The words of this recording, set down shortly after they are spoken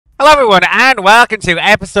Hello everyone and welcome to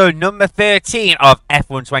episode number 13 of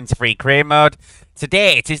F123 Career Mode.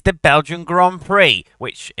 Today it is the Belgian Grand Prix,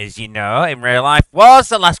 which as you know in real life was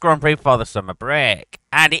the last Grand Prix before the summer break.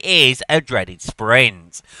 And it is a dreaded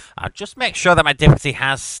sprint. I'll just make sure that my difficulty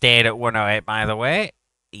has stayed at 108 by the way.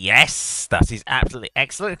 Yes, that is absolutely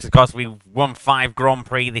excellent because of course we've won 5 Grand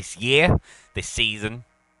Prix this year, this season.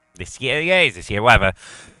 This year, whatever.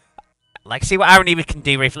 Like, see what irony we can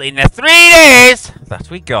do briefly in the 3 days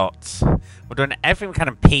that we got. We're doing everything we can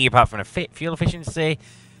in P apart from the fuel efficiency.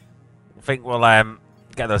 I think we'll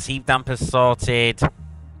get those heave dampers sorted.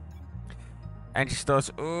 Energy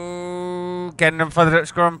stores. Ooh, getting them for the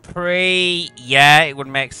Dutch Grand Prix. Yeah, it would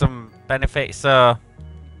make some benefit, so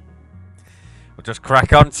we'll just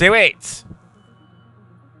crack on to it.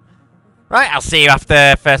 Right, I'll see you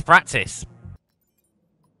after first practice.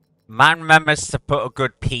 Man remembers to put a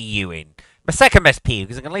good PU in. My second best PU,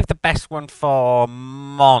 because I'm going to leave the best one for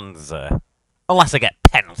Monza. Unless I get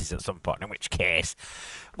penalties at some point, in which case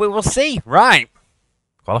we will see. Right.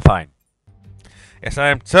 Qualifying. Yes, I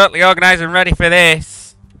am totally organised and ready for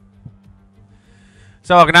this.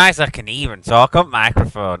 So organised I can even talk on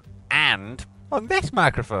microphone. And on this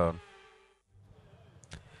microphone.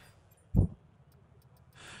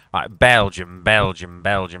 Right, Belgium.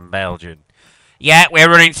 Yeah, we're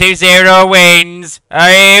running 2-0 wins.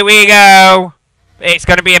 Here we go. It's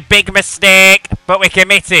going to be a big mistake, but we're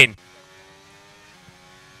committing.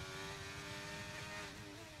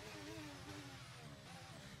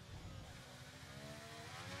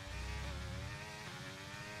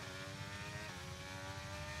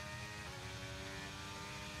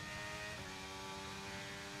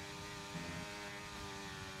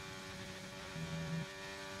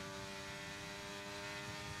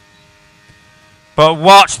 But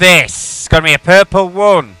watch this. It's going to be a purple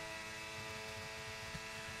one.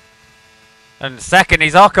 And the second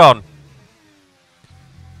is Ocon.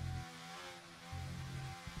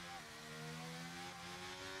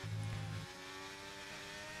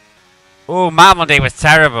 Oh, Malmonde was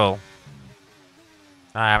terrible.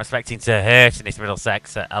 I'm expecting to hurt in this middle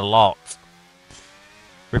sector a lot.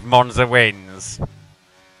 With Monza wins.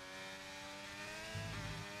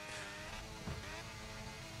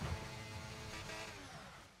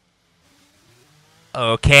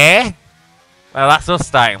 Okay. Well, that's us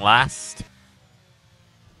starting last.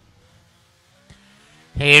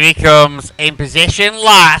 Here he comes in position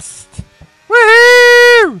last.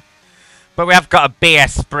 Woohoo! But we have got a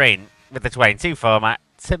BS sprint with the 22 format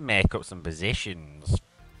to make up some positions.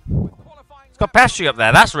 It's got Pesci up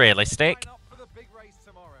there. That's realistic.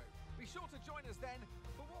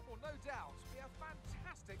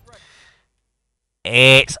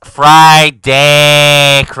 It's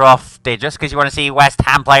Friday, Crofty. Just because you want to see West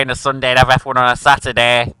Ham play on a Sunday and have F1 on a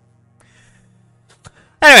Saturday.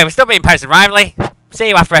 Anyway, we're still being posted rivalry. See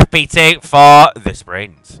you after FP2 for the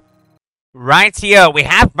sprint. Rightio, we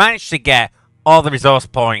have managed to get all the resource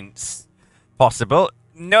points possible.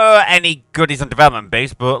 No any goodies on development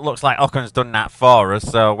boost, but looks like Ocon's done that for us,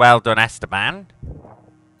 so well done, Esteban.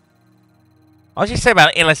 What did you say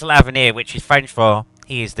about Illis L'Avenir, which is French for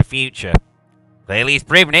he is the future? Clearly he's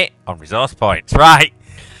proving it on resource points. Right.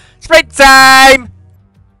 Sprint time!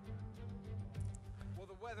 Well,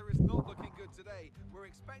 the weather is not looking good today. We're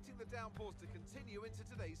expecting the downpours to continue into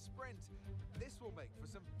today's sprint. This will make for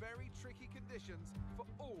some very tricky conditions for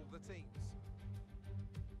all the teams.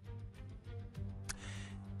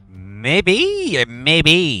 Maybe.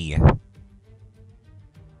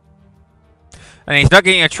 And he's not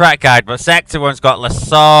getting a track guide, but Sector 1's got La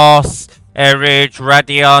Sauce, Rouge,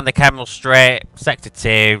 Radion, the Camel Straight. Sector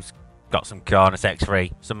 2's got some corners,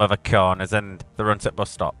 X3, some other corners, and the run to bus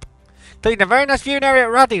stop. Including a very nice viewing area at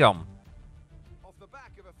Radion. Off the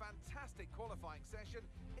back of a fantastic qualifying session,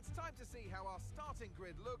 it's time to see how our starting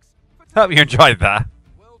grid looks. Hope you enjoyed that.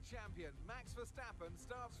 World champion Max Verstappen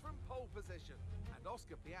starts from pole position, and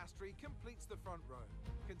Oscar Piastri completes the front row.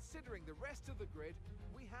 Considering the rest of the grid,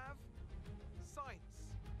 we have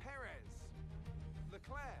Sainz, Perez,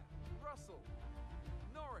 Leclerc, Russell,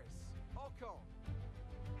 Norris, Ocon,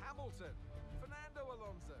 Hamilton, Fernando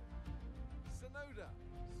Alonso, Tsunoda,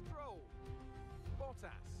 Stroll, Bottas,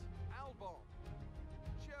 Albon,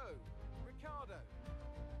 Joe, Ricciardo,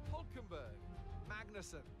 Hulkenberg,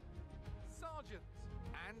 Magnussen, Sargent,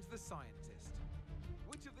 and the scientist.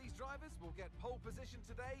 Which of these drivers will get pole position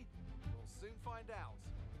today? We'll soon find out.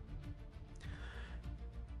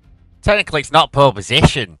 Technically, it's not pole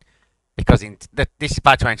position. Because this is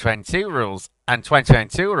by 2022 rules. And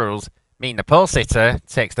 2022 rules mean the pole sitter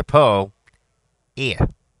takes the pole here.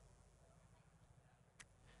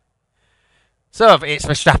 So it's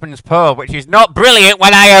Verstappen's pole, which is not brilliant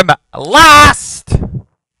when I am last.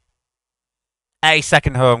 A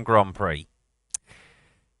second home Grand Prix.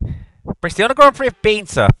 But it's the only Grand Prix I've been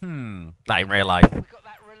to. Not in real life. We've got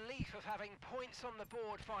that relief of having points on the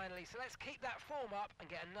board finally, so let's keep that form up and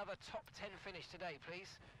get another top 10 finish today,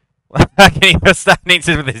 please. I can either standing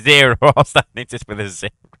just with a 0 or standing just with a 0.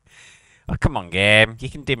 Oh, come on, game. You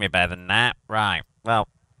can do me better than that. Right. Well,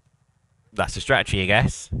 that's the strategy, I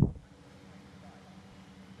guess.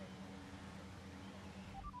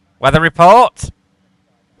 Weather report.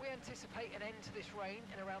 We anticipate an end to this rain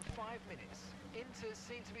in around 5 minutes. Inters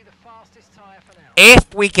seem to be the fastest tyre for now.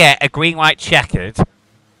 If we get a green-white checkered,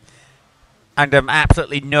 and I'm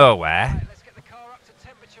absolutely nowhere, Right, let's get the car up to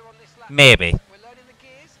temperature on this lap. maybe. We're learning the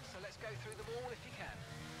gears, so let's go through them all if you can.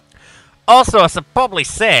 Also, I should probably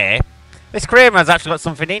say, this career mode's actually got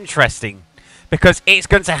something interesting. Because it's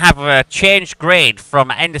going to have a changed grade from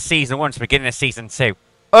end of Season 1 to beginning of Season 2.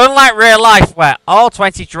 Unlike real life, where all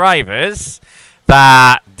 20 drivers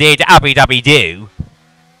that did Abu Dhabi do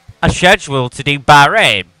are scheduled to do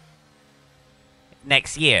Bahrain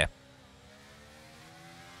next year.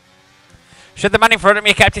 Should the man in front of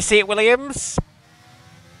me have kept his seat, Williams?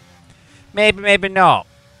 Maybe, maybe not.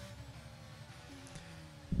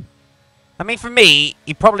 I mean, for me,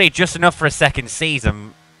 he probably did just enough for a second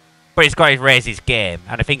season, but he's got to raise his game,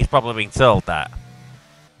 and I think he's probably been told that.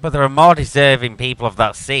 But there are more deserving people of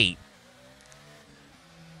that seat.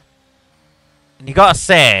 And you got to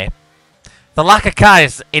say, the lack of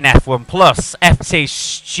cars in F1 plus F2's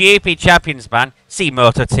stupid champions ban, see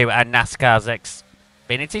Moto 2 and NASCAR's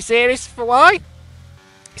Xfinity series for why?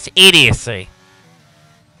 It's idiocy.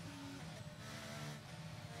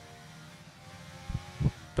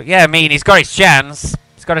 But yeah, I mean, he's got his chance.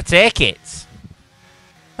 He's got to take it.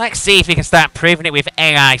 Let's see if he can start proving it with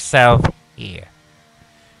AI South here.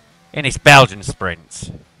 In his Belgian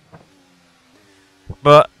sprint.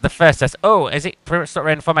 But the first test... Oh, is it pretty much start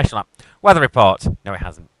raining formation lap? Weather report. No, it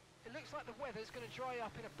hasn't. It looks like the weather's going to dry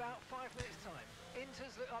up in about 5 minutes' time.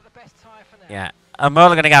 Inters look like the best tyre for now. Yeah. I'm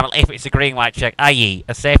only going to gamble if it's a green white check, i.e.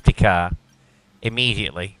 a safety car,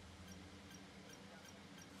 immediately.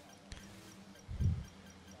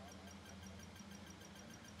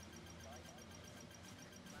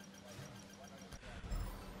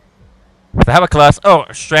 They have a class. Oh,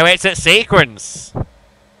 straight away to sequence.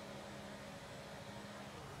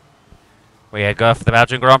 We go for the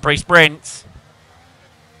Belgian Grand Prix sprint.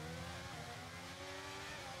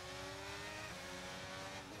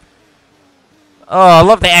 Oh, I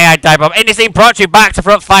love the AI dive bomb. And it's in brought you back to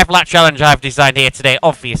front 5-lap challenge I've designed here today,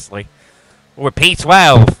 obviously. With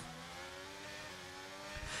P12.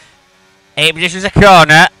 8 positions a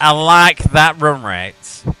corner. I like that run rate.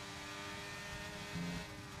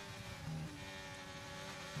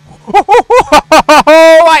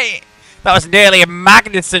 Wait. That was nearly a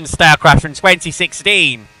Magnussen-style crash from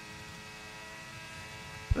 2016.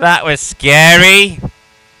 That was scary.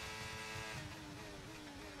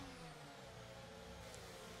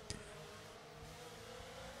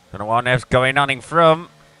 Don't know what else going on in front.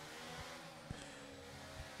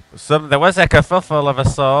 There was a kerfuffle of a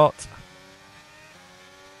sort.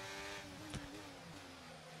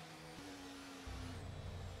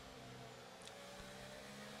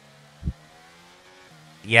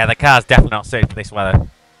 Yeah, the car's definitely not suited for this weather.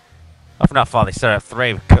 I've not thought this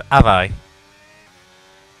through, have I?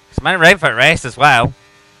 It's meant to rain for a race as well.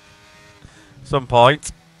 Some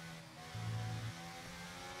point.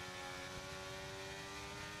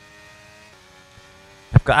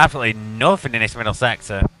 I've got absolutely nothing in this middle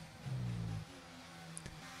sector.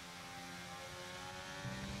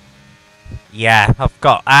 Yeah, I've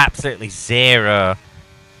got absolutely zero.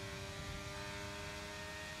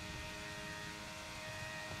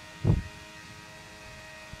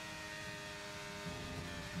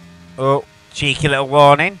 Oh, cheeky little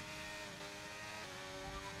warning.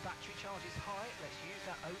 Battery charge is high. Let's use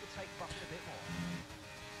that overtake button a bit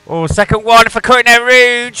more. Oh, second warning for cutting out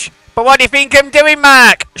Rouge. But what do you think I'm doing,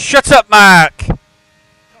 Mark? Shut up, Mark. Copy.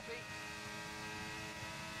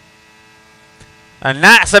 And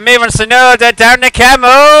that's a move on Sonoda down the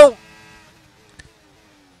Camel.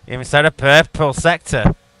 Inside a purple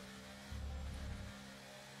sector.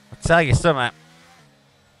 I'll tell you something.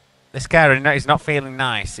 This car is not feeling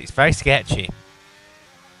nice. It's very sketchy.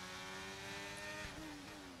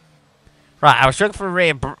 Right, I was looking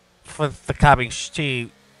for the car being to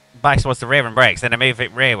bias towards the rear and brakes, then I move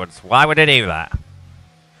it rearwards. Why would I do that?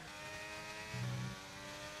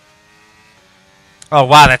 Oh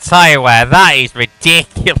wow, the tyre wear. That is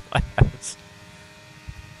ridiculous.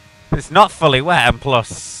 It's not fully wet, and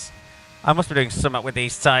plus, I must be doing something with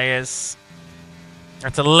these tyres.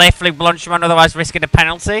 Have to leftly launch him on, otherwise risking a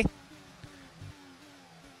penalty.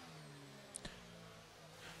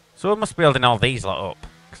 So we must be building all these lot up.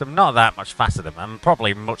 Because I'm not that much faster than them. I'm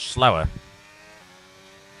probably much slower.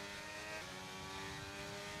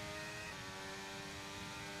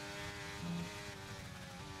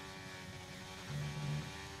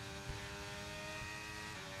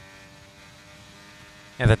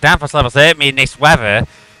 Yeah, the downforce levels hurt me in this weather.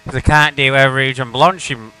 Because I can't do a region not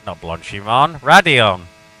Blanchimon, Radion.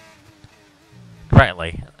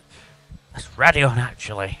 Correctly. That's Radion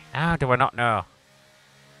actually. How do I not know?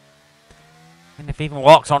 And if he even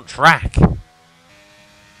walks on track.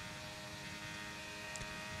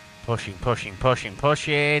 Pushing, pushing, pushing,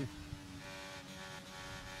 pushing.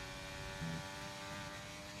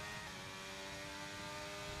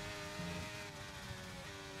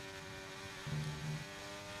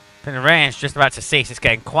 And the rain's just about to cease. It's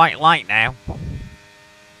getting quite light now.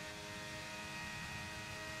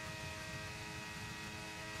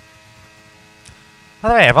 By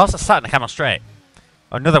the way, I've also sat in the camel straight.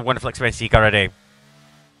 Another wonderful experience you gotta do.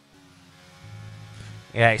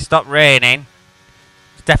 Yeah, it stopped raining.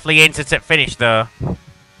 It's definitely instant at finish though.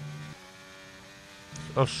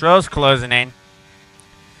 Oh, Stroh's closing in.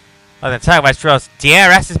 Oh, the tire by Stroh's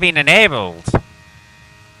DRS has been enabled. I'm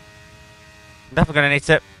definitely gonna need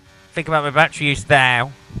to think about my battery use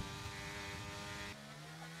now.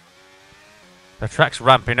 The track's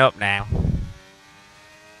ramping up now.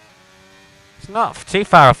 It's not too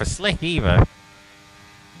far off a slip either.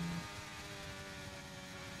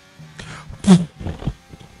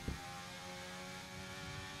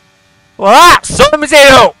 Well, that sums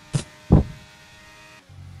it up!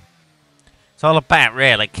 It's all about,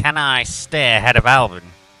 really, can I stay ahead of Alpine?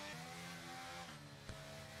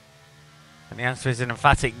 And the answer is an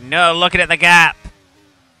emphatic no, looking at the gap!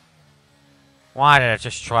 Why did I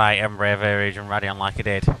just try Embraer Region Radion like I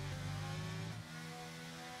did?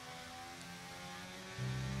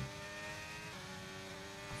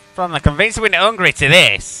 From the convincing win at Hungary to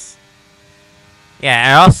this. Yeah,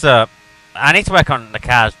 and also, I need to work on the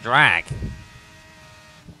car's drag.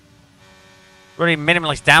 Running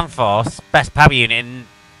minimalist downforce, best power unit, and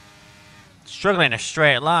struggling in a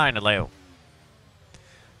straight line a little.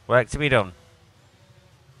 Work to be done.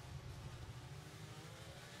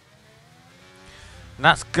 And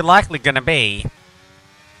that's likely going to be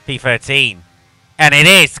P13. And it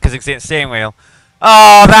is, because it's in the steering wheel.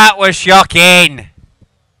 Oh, that was shocking!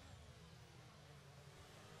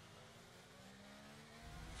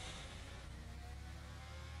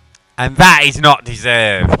 And that is not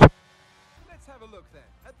deserved. Let's have a look then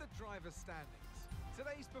at the driver's standings.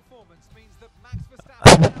 Today's performance means that Max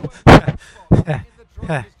Verstappen now owns the spot in the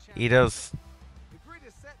drivers' He championship. does. The grid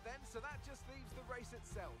is set then, so that just leaves the race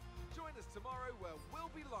itself. Join us tomorrow where we'll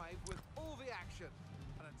be live with all the action.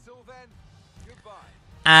 And until then, goodbye.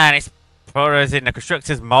 And it's put us in the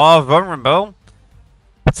constructors more vulnerable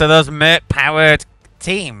to those Merc-powered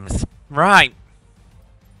teams. Right.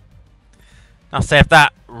 I'll save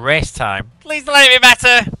that race time. Please let it be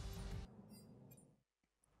better.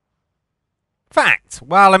 Fact,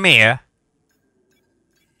 while I'm here,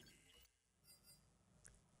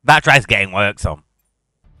 that drive's getting worked on.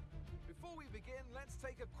 Before we begin, let's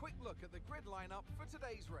take a quick look at the grid lineup for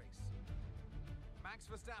today's race. Max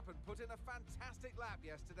Verstappen put in a fantastic lap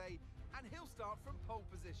yesterday, and he'll start from pole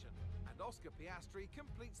position. And Oscar Piastri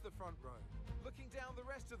completes the front row. Looking down the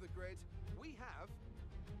rest of the grid, we have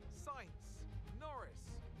Sainz, Norris,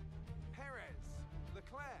 Perez,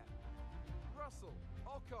 Leclerc, Russell,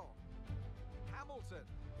 Ocon, Hamilton,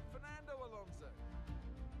 Fernando Alonso,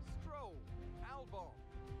 Stroll, Albon,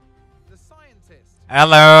 the scientist,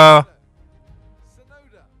 Hello.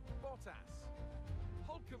 Sonoda, Bottas,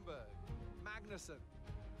 Hulkenberg, Magnussen,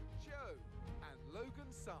 Joe, and Logan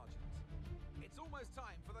Sargent. It's almost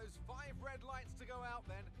time for those 5 red lights to go out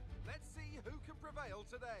then. Let's see who can prevail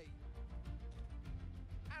today.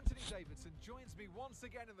 Anthony Davidson joins me once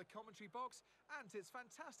again in the commentary box. Ant, it's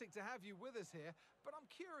fantastic to have you with us here, but I'm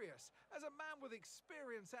curious, as a man with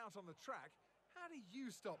experience out on the track, how do you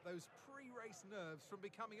stop those pre-race nerves from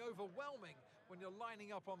becoming overwhelming when you're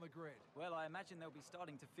lining up on the grid? Well, I imagine they'll be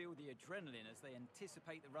starting to feel the adrenaline as they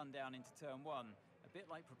anticipate the rundown into turn 1, a bit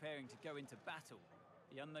like preparing to go into battle.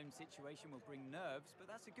 The unknown situation will bring nerves, but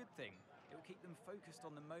that's a good thing. It will keep them focused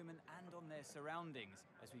on the moment and on their surroundings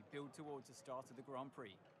as we build towards the start of the Grand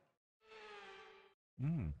Prix.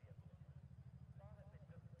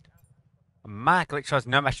 Mark glitch has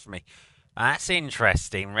no message for me. That's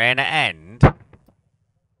interesting. Rain at end.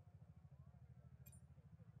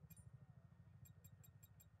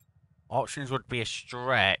 Options would be a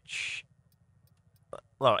stretch.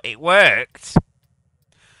 Look, it worked.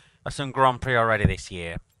 I've done Grand Prix already this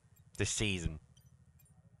year. This season.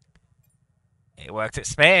 It worked at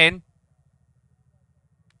Spain.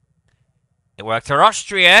 It worked at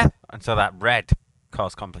Austria until that red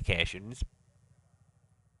caused complications.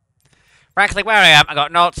 Frankly, where I am, I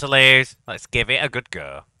got naught to lose. Let's give it a good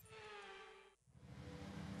go.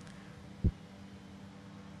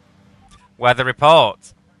 Weather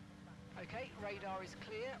report. Okay, radar is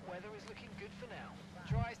clear. Weather is looking good for now.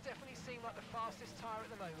 Dries definitely seem like the fastest tyre at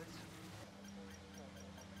the moment.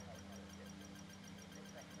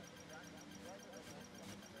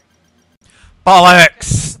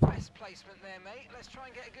 Bollocks! Best placement there, mate. Let's try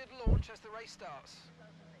and get a good launch as the race starts.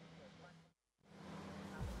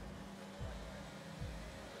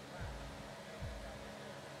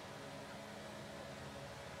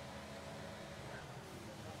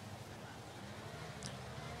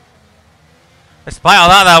 Despite all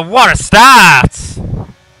that, though, what a start!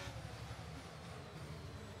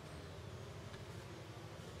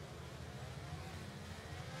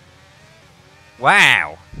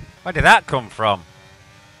 Wow! Where did that come from?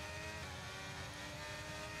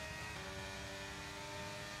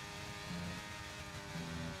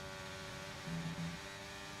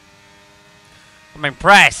 I'm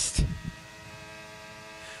impressed.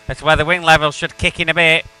 That's where the wing level should kick in a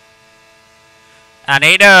bit. And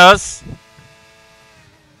it does.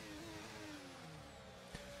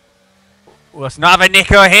 Let's not have a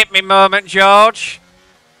Nico hit me moment, George.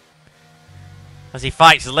 As he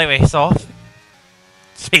fights Lewis off.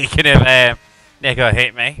 Speaking of Nico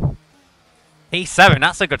hit me. P7,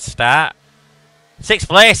 that's a good start. 6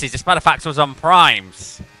 places, despite the fact I was on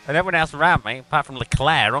primes. And everyone else around me, apart from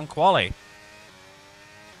Leclerc, on quali.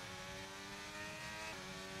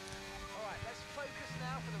 Alright, let's focus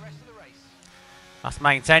now for the rest of the race. That's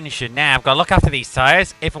my intention now. I've got to look after these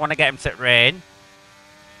tyres if I want to get them to rain.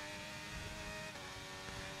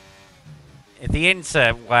 If the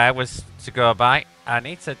insert wear was to go by, I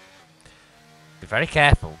need to be very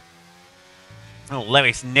careful. Oh,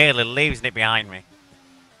 Lewis nearly leaves it behind me.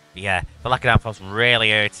 But yeah, the lack of downforce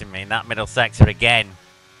really hurting me in that middle sector again.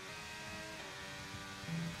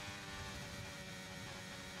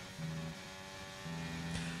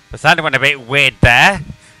 The sound went a bit weird there.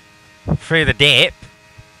 Through the dip.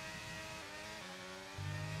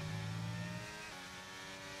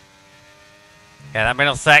 Yeah, that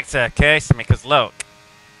middle sector occurs to me because look,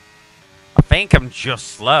 I think I'm just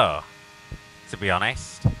slow, to be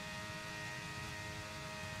honest.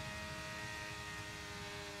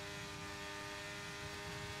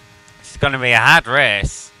 It's going to be a hard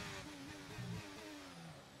race.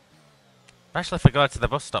 Especially if I go to the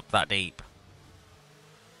bus stop that deep.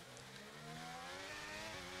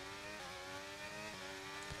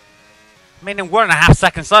 I mean, I'm 1.5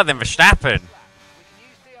 seconds slower than Verstappen.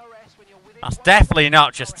 That's definitely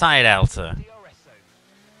not just tyre delta.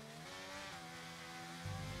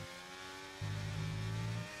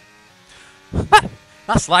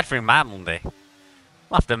 That slide through Mandy. I'll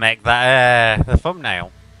have to make that the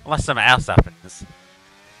thumbnail. Unless something else happens.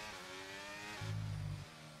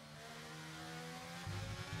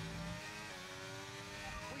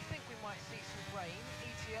 We think we might see some rain.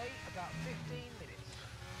 ETA about 15 minutes.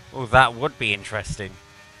 Oh, that would be interesting.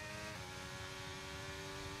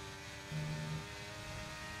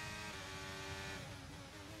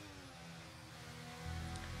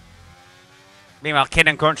 Meanwhile, Kid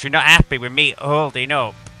and Country not happy with me holding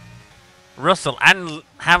up Russell and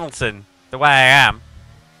Hamilton the way I am.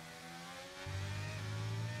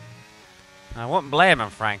 I wouldn't blame them,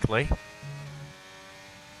 frankly.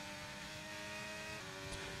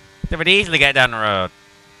 They would easily get down the road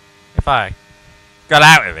if I got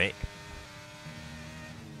out of it.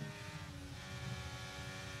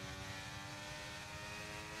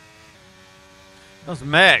 Those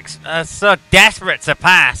Mercs are so desperate to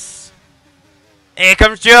pass. Here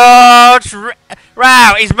comes George!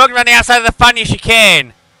 Wow, he's mugging around the outside of the Fania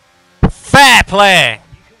chicane. Fair play!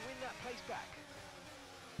 You can win that place back.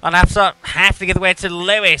 And I have to give the way to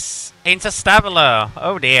Lewis into Stabilo.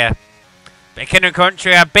 Oh dear. But King and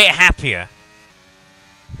Country are a bit happier.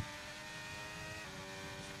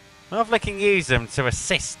 Hopefully can use them to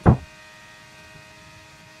assist.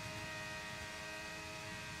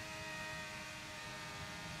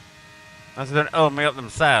 As they don't own me up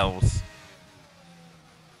themselves.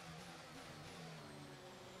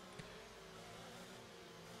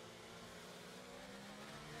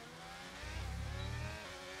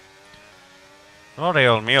 Oh, they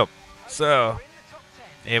hold me up. So,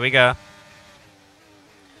 here we go.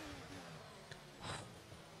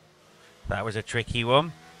 That was a tricky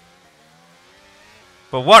one.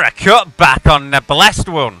 But what a cutback on the blessed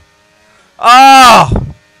one.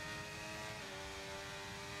 Oh!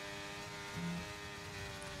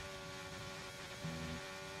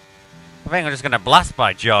 think I'm just going to blast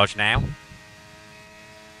by George now.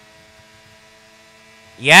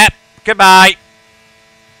 Yep. Goodbye.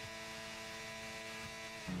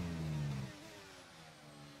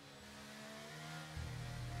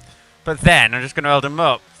 But then I'm just going to hold him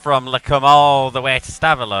up from Lacombe all the way to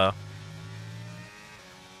Stavilo.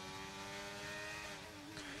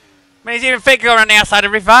 I mean, he's even fit going on the outside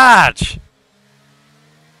of Rivage.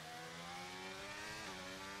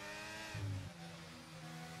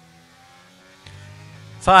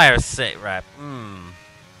 Tyre sit rep.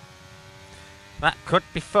 That could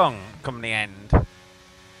be fun come the end.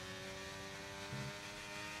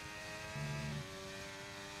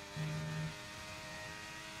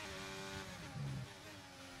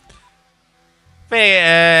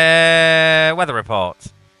 Weather report.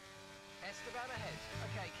 Esteban ahead.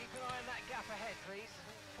 Okay, keep an eye on that gap ahead, please.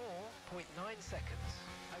 4.9 seconds.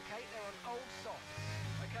 Okay, they're on old softs.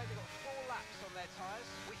 Okay, they've got 4 laps on their tyres.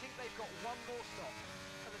 We think they've got 1 more stop.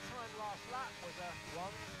 And the time last lap was a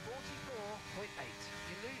 1:44.8.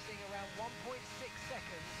 You're losing around 1.6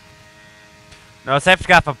 seconds. No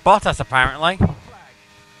safety car for Bottas, apparently. Flag.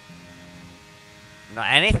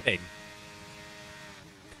 Not anything.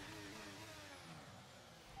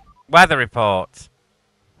 Weather report.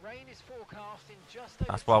 Rain is forecast in just over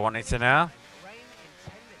That's what I 10 wanted to minutes know. time. Rain in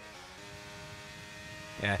 10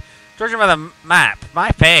 minutes. Yeah. Judging by the map,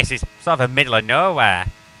 my face is sort of the middle of nowhere.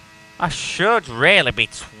 I should really be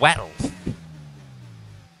 12th.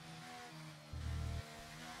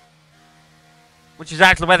 Which is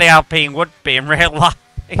actually where the Alpine would be in real life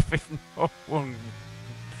if no one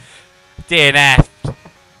DNF'd.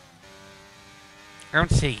 I'm going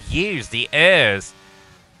to use the airs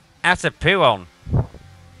out of poo on.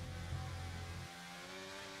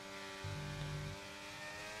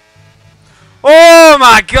 Oh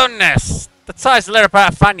my goodness! The tyres a little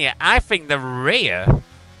part of Fania. I think the rear,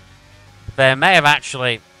 they may have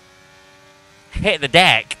actually hit the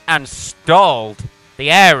deck and stalled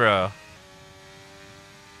the aero.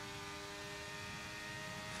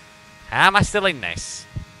 How am I still in this?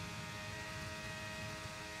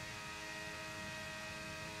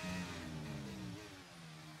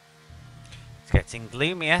 It's getting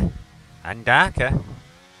gloomier and darker.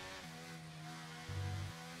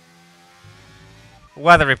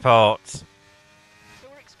 Weather report. So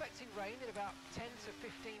we're expecting rain in about 10 to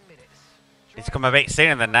 15 minutes. It's come a bit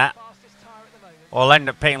sooner than that. Fastest tyre at the moment. Or I'll end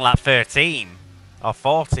up pitting lap 13 or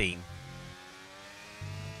 14.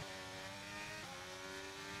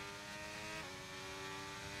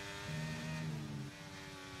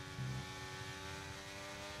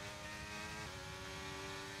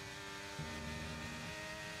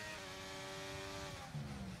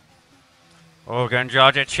 Oh, going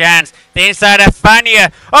George a chance. The inside of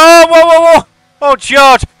Fania. Oh, whoa, whoa, whoa. Oh,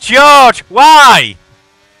 George. George. Why?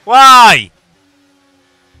 Why?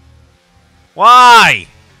 Why?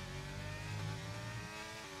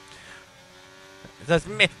 There's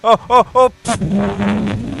me. Oh, oh, oh.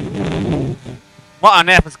 What on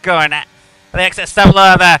earth is going on? The exit step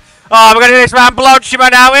lower there. Oh, we're going to do this round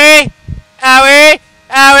Blodshimon, are we? Are we?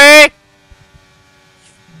 Are we?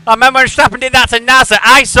 I remember when Verstappen did that to NASA.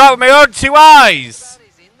 I saw it with my own 2 eyes. That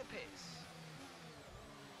is in the pits.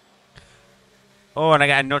 Oh, and I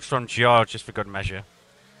get a nudge from George just for good measure.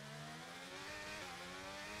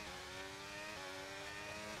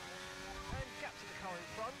 And gap to the car in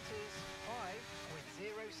front is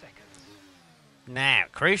 5.0 seconds. Now,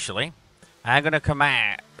 crucially, I'm going to come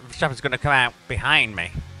out. Verstappen's going to come out behind me.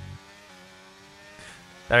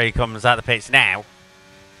 There he comes out the pits now.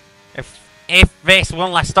 If this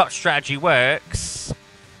one last stop strategy works,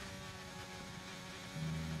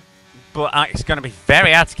 but it's going to be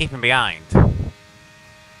very hard to keep him behind.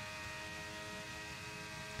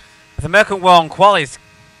 If the Merkin Warn Qual is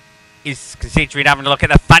considering having a look at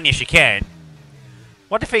the Fania chicane,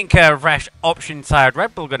 what do you think Rash option tired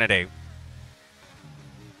Red Bull going to do?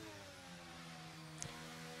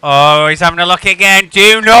 Oh, he's having a look again.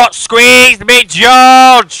 Do not squeeze me,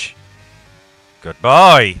 George! Good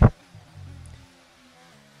boy.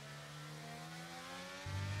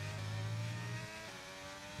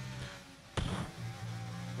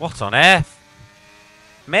 What on earth?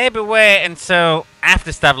 Maybe wait until after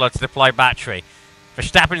Stavilo to deploy battery.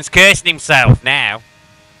 Verstappen's cursing himself now.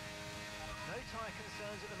 No tyre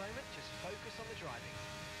concerns at the moment, just focus on the driving.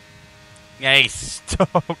 Yeah, he's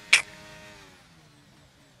stuck.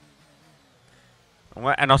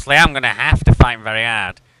 And honestly, I'm going to have to fight him very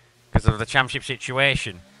hard because of the championship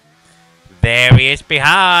situation. There he is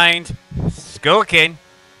behind. Skulking.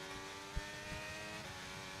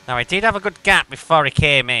 Now, he did have a good gap before he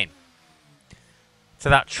came in to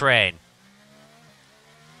that train.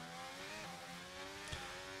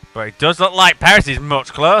 But it does look like Perez is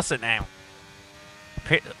much closer now.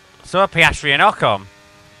 So are Piastri and Ocon.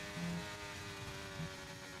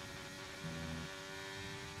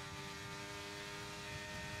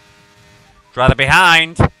 Rather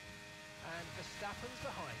behind. And Verstappen's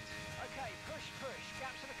behind. Okay, push, push.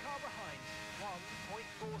 Gap to the car behind.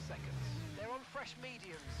 1.4 seconds. They're on fresh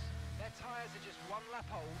mediums. Their tyres are just one lap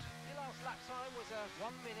old. Your last lap time was a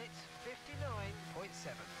 1 minute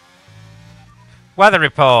 59.7. Weather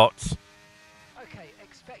reports. Okay,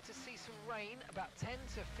 expect to see some rain about 10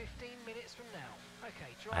 to 15 minutes from now.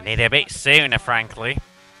 Okay, dry. I need a bit sooner, frankly.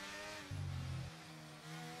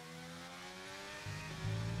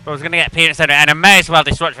 But I was going to get Peter Center, and I may as well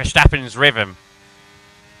disrupt Verstappen's rhythm.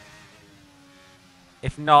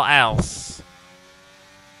 If not else.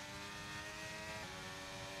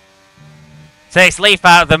 Takes leaf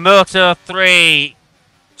out of the Moto 3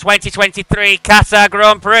 2023 Qatar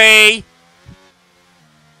Grand Prix.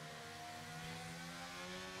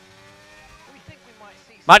 We think we might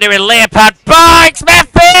see Might do a leopard bikes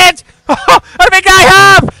method! Oh, I think I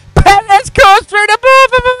have! Perez goes through the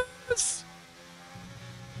both of us!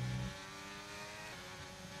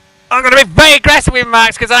 I'm going to be very aggressive with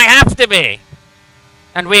Max because I have to be.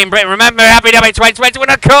 And we in Britain, remember, Abu Dhabi 2021,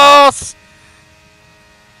 of course!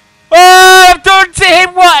 Oh, I've done to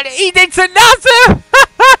him what he did to Nasser!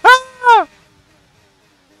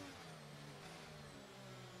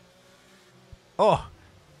 Oh,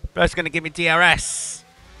 Bert's going to give me DRS.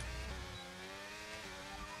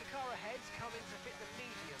 the car ahead's coming to fit the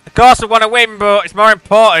medium. Of course I want to win, but it's more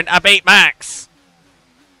important I beat Max.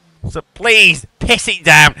 So please, piss it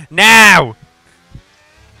down, now!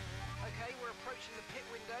 Okay, we're approaching the pit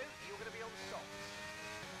window. You're going to be on softs.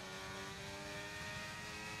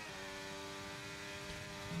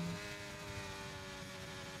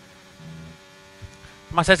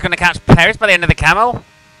 Max going to catch Perez by the end of the camel.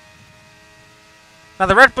 Now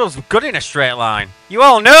the Red Bull's good in a straight line. You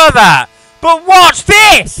all know that. But watch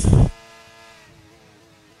this!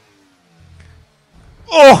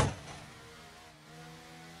 Oh!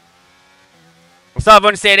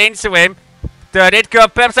 Someone stayed into him. Third it go,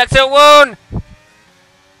 Pep sector 1.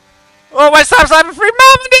 Oh, West Ham's having free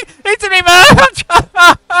moment into me, man!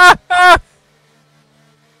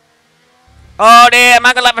 Oh dear, am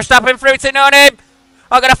I gonna let Verstappen through in on him?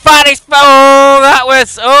 I'm gonna find his phone. Oh, that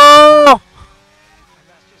was And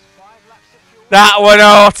that's just 5 laps of fuel. that were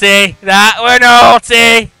naughty. That were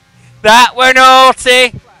naughty. That were naughty.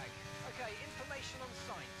 Flag. Okay, information on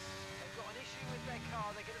Sainz. They've got an issue with their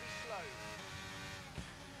car. They're going to be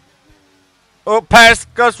slow. Oh, Perez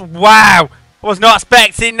goes, wow. I was not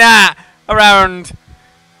expecting that around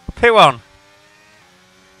P1.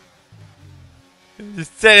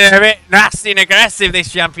 Just a bit nasty and aggressive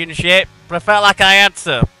this championship, but I felt like I had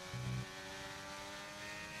to.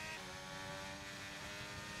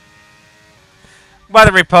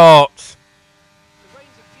 Weather reports. The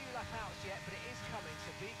rain's a few lap outs yet, but it is coming,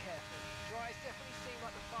 so be careful. Dries definitely seem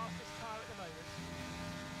like the fastest tyre at the moment.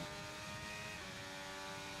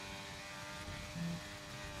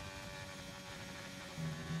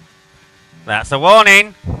 That's a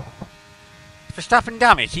warning. Verstappen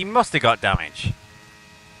damage. He must have got damage.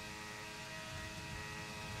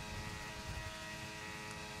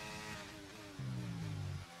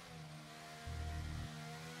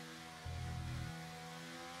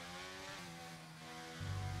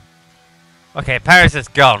 Okay, Perez is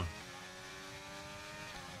gone.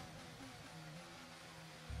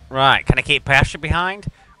 Right, can I keep Piastri behind?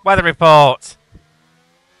 Weather report.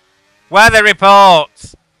 Weather report.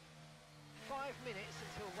 5 minutes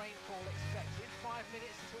until rainfall expected. 5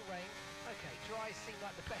 minutes until rain. Okay, dries seem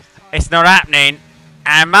like the best tyre. It's not happening.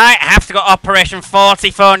 I might have to go Operation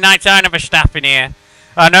 4499 of Verstappen here.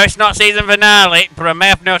 I know it's not season finale, but I may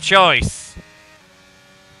have no choice.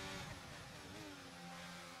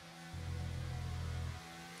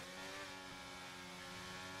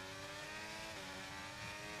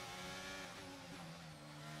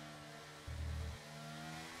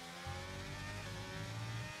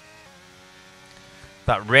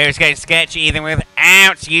 That rear is getting sketchy even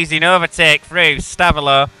without using overtake through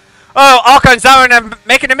Stavolo. Oh, Ocon's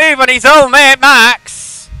making a move on his own mate,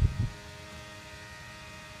 Max.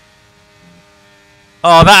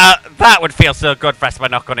 Oh, that would feel so good for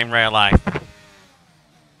Esteban Ocon in real life.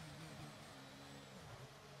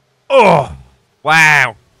 Oh,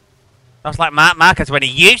 wow. That's like Mark Marquez when he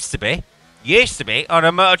used to be on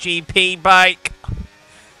a MotoGP bike.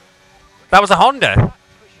 That was a Honda.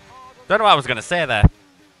 Don't know what I was going to say there.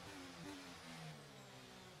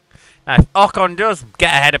 Now, if Ocon does get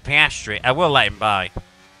ahead of Piastri, I will let him by.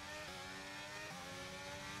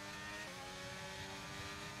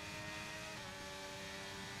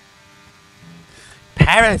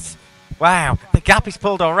 Perez! Wow, the gap is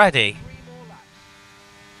pulled already. 3 more laps.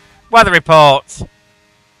 Weather report. It looks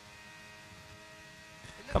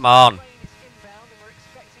Come like on. the rain is inbound and we're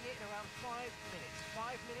expecting it in around 5 minutes. 5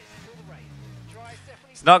 minutes until the rain. Dry is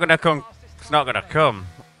definitely It's not going to the come. fastest It's time not of going to day. come.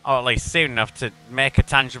 Or at least soon enough to make a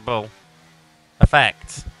tangible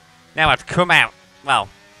effect. Now I'd come out. Well,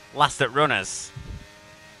 last at runners.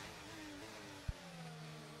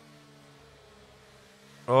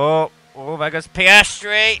 Oh, there goes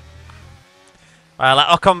Piastri. Well,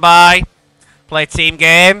 that'll come by. Play team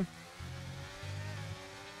game.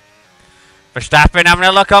 Verstappen having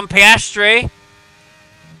a look on Piastri.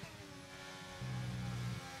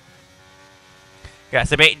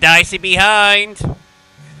 Gets a bit dicey behind.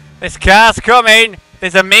 This car's coming.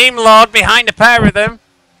 There's a meme lord behind a pair of them.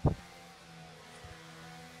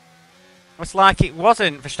 Looks like it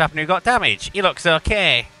wasn't Verstappen who got damaged. He looks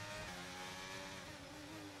okay.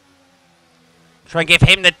 Try and give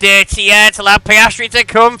him the dirty air to allow Piastri to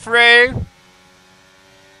come through.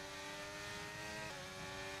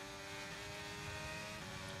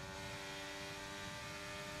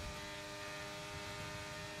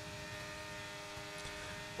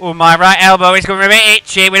 Oh, my right elbow is going to be a bit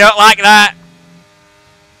itchy. We don't like that.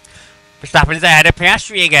 Verstappen's ahead of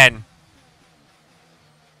Piastri again.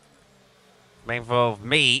 May involve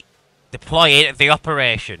me deploying the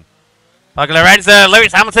operation. Pogba Lorenzo,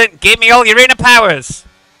 Lewis Hamilton, give me all your inner powers.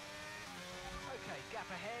 Okay, gap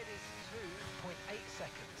ahead is 2.8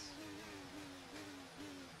 seconds.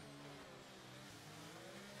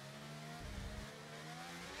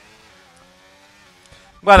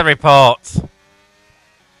 Weather report.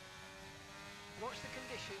 Watch the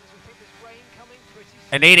conditions. We think there's rain coming pretty soon.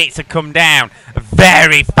 I need it to come down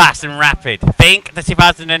very fast and rapid. Think the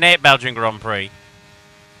 2008 Belgian Grand Prix.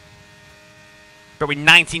 But with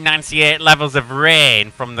 1998 levels of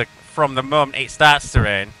rain from the moment it starts to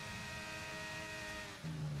rain.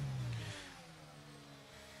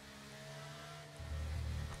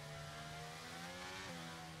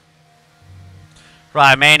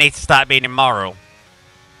 Right, I may need to start being immoral.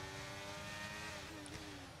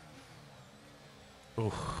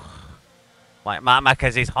 Ooh. Like Mark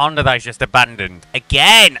Marquez's Honda that is just abandoned.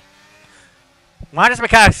 Again! Why does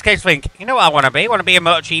Mechanics Case think, you know what I want to be? I want to be a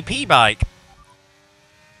MotoGP bike.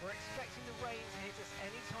 We're expecting the rain to hit us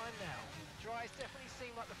any time now. Dries definitely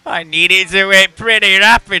seem like the I needed to do it pretty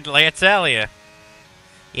rapidly, I tell you.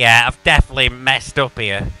 Yeah, I've definitely messed up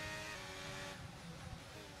here.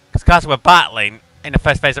 Because we're battling in the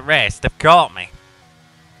first phase of race, they've caught me.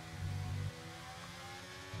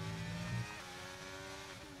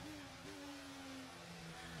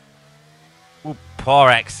 Ooh, poor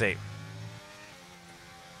exit.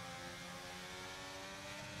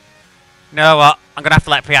 You know what? I'm going to have to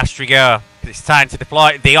let Piastri go. Because it's time to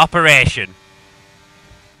deploy the operation.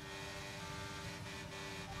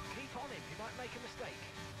 keep on him. He might make a mistake.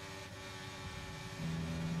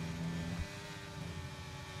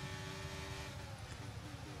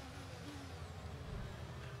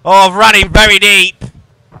 Oh, running very deep.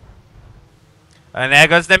 And there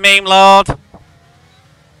goes the meme lord. Okay,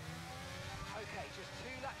 just 2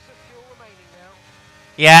 laps of fuel remaining now.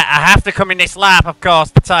 Yeah, I have to come in this lap, of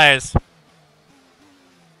course, the tyres.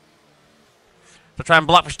 To try and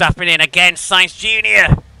block Verstappen in against Sainz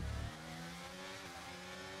Jr.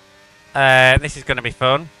 This is going to be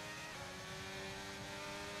fun.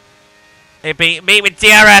 It beat me with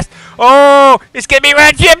DRS. Oh, it's going to be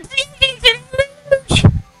red.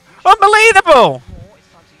 Unbelievable. More, it's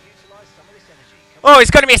time to utilise some of this energy. Come Oh,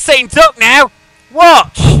 it's going to be a sitting duck now.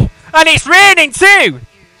 Watch. And it's raining too. on, use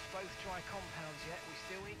both dry compounds yet. We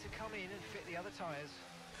still need to come in and fit the other tyres.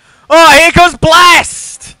 Oh, here comes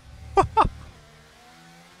Blast.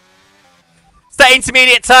 Set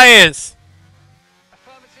intermediate tyres.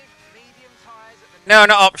 Affirmative, medium tyres at the No,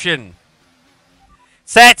 not option.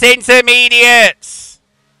 Set intermediates.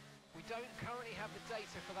 We don't currently have the data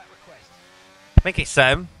for that request. I think it's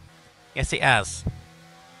set 'em. Yes, it has.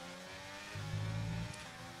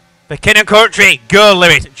 The King and Country. Go,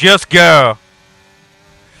 Lewis. Just go.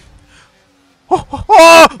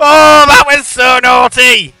 Oh, that was so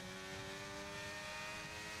naughty.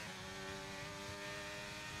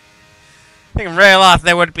 I think in real life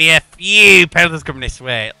there would be a few penalties coming this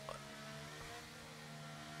way.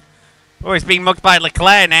 Oh, he's being mugged by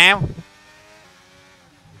Leclerc now.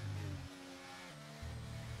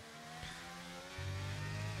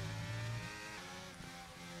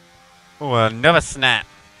 Oh, another snap.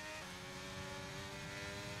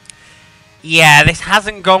 Yeah, this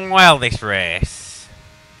hasn't gone well, this race.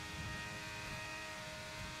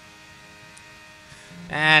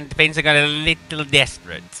 And things are getting a little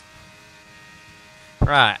desperate.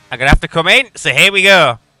 Right, I'm going to have to come in, so here we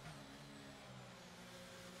go.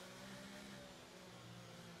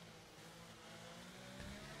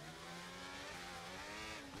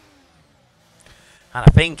 And I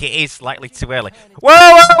think it is slightly too early. Whoa,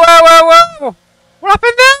 whoa, whoa, whoa, whoa! What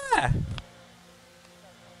happened there?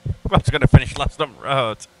 I was going to finish last on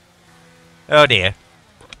road. Oh dear.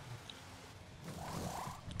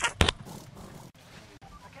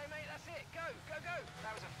 Okay, mate, that's it. Go, go, go.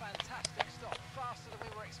 That was a fantastic stop. Faster than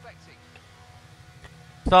we were expecting.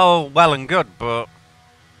 It's all well and good, but...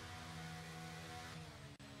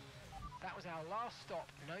 That was our last stop.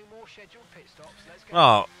 No more scheduled pit stops. Let's go.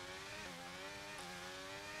 Oh.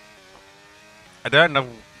 I don't know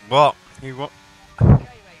what you want. Okay, mate,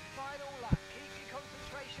 final lap. Keep your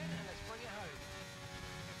concentration and let's bring it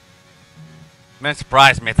home. It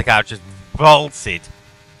surprised me if the car just vaulted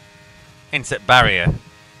into the barrier.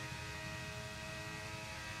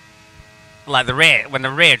 Like the rear, when the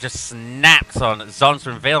rear just snapped on Zons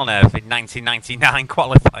from Villeneuve in 1999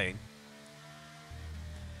 qualifying.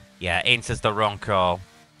 Yeah, Inter's the wrong call.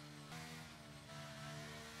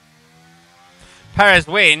 Perez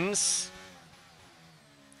wins.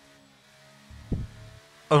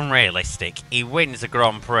 Unrealistic. He wins a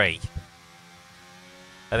Grand Prix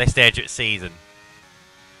at this stage of the season.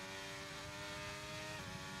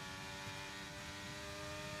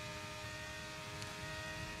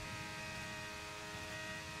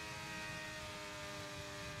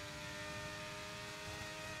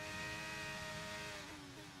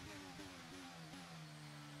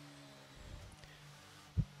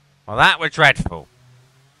 Well, that were dreadful.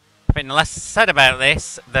 I think the less said about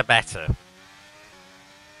this, the better.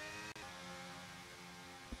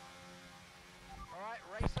 Alright,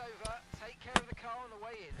 race over. Take care of the car on the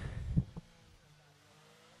way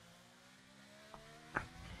in.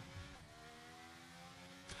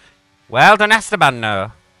 Well done, Esteban, no.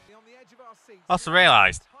 On the edge of our seats. Also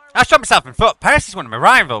realised, I shot myself in foot. Paris is one of my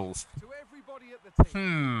rivals. To everybody at the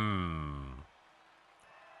team.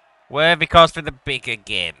 Worthy cause for the bigger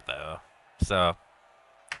game, though. So,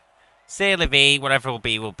 c'est la vie, whatever will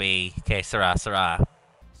be. Okay, sera, sera.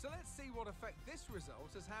 So let's see what effect this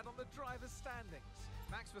result has had on the drivers' standings.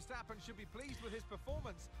 Max Verstappen should be pleased with his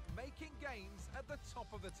performance, making gains at the top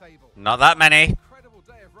of the table. Not that many. Incredible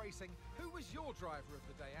day of racing. Who was your driver of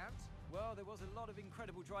the day, Ant? Well, there was a lot of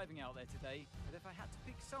incredible driving out there today, but if I had to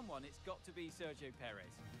pick someone, it's got to be Sergio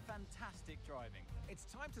Perez. Fantastic driving. It's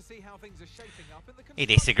time to see how things are shaping up in the He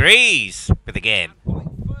construction. disagrees with the game. And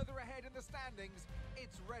pulling further ahead in the standings,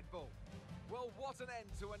 it's Red Bull. Well, what an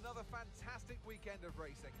end to another fantastic weekend of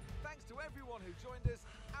racing. Thanks to everyone who joined us,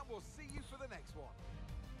 and we'll see you for the next one.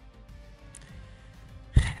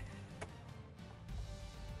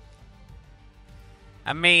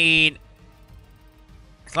 I mean,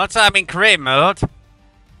 it's not time in career mode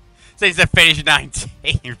since they finished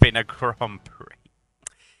 19th in a Grand Prix.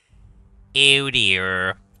 Oh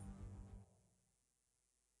dear.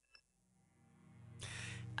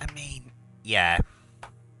 I mean, yeah.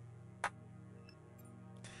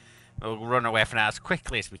 We'll run away from that as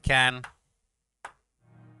quickly as we can.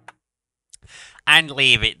 And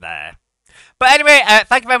leave it there. But anyway,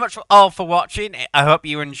 thank you very much all for watching. I hope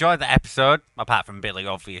you enjoyed the episode. Apart from Billy,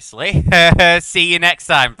 obviously. See you next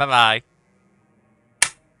time. Bye-bye.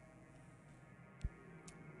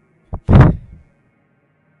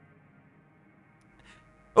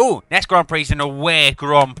 Oh, next Grand Prix is an away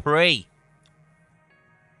Grand Prix.